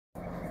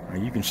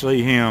Now you can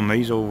see him,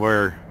 he's over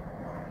there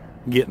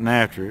getting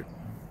after it.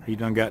 He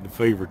done got the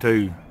fever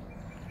too.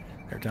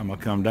 Every time I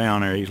come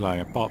down there, he's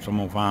like, Pops, I'm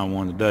gonna find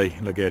one today.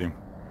 Look at him.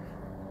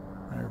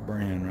 There's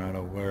Brandon right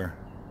over there.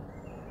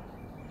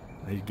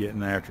 He's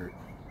getting after it.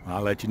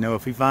 I'll let you know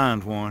if he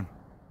finds one.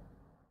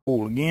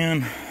 Pull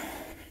again.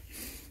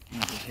 I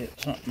just hit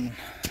something.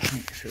 I'm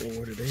not sure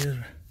what it is.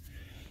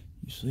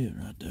 You see it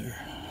right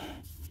there.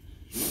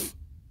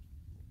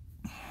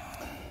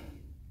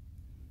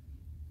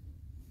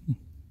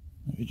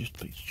 Maybe just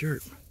a piece of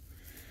chirp.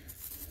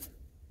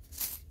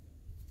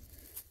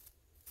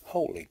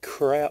 Holy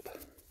crap.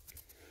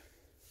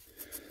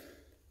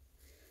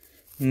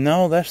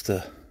 No, that's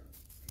the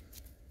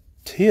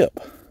tip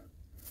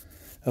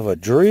of a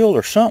drill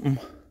or something.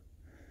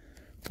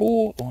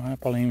 Oh, I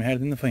probably even had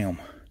it in the film.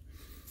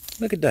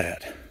 Look at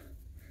that.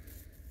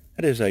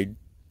 That is a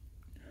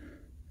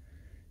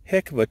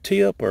heck of a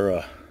tip or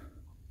a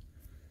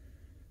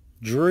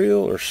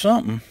drill or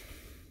something.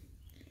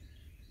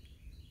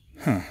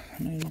 Huh.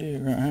 I need to do it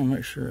right here and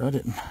make sure I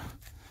didn't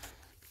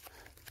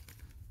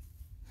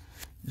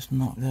just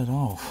knock that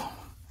off.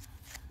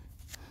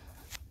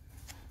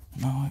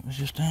 No, it was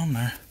just down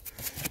there.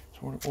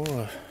 That's what it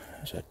was.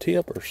 It's a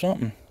tip or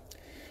something.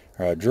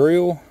 Or a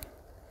drill.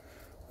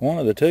 One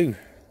of the two.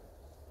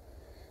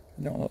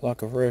 It don't look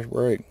like a fresh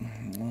break.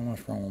 I don't know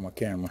what's wrong with my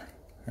camera.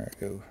 There it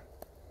goes.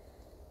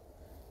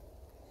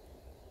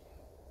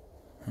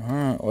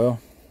 Alright, well,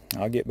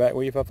 I'll get back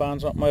with you if I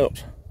find something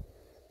else.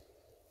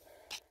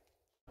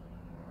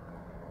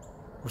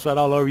 What's that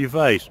all over your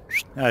face?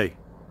 Hey.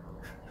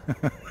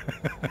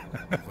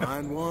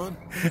 Find one?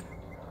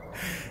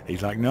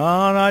 He's like, no,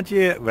 not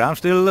yet, but I'm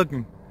still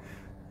looking.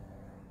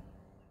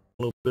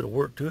 A little bit of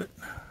work to it.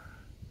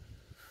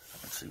 I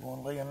can see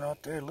one laying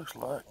right there, looks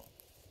like.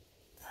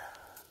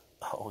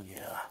 Oh,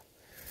 yeah.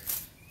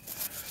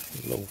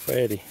 A little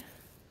fatty.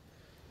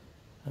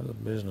 That's a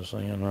business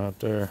end right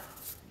there.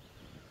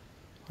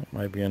 That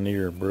might be an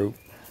ear broke.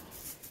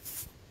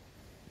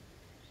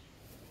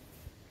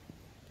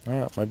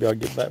 Alright, maybe I'll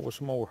get back with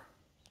some more.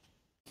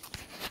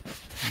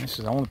 This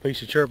is the only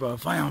piece of chirp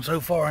I've found so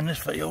far in this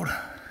field.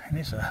 And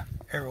it's a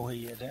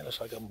arrowhead. That looks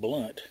like a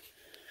blunt.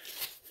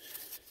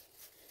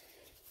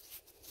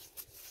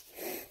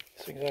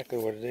 That's exactly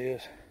what it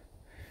is.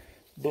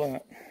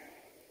 Blunt.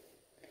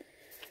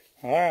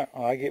 Alright,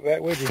 I'll get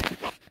back with you.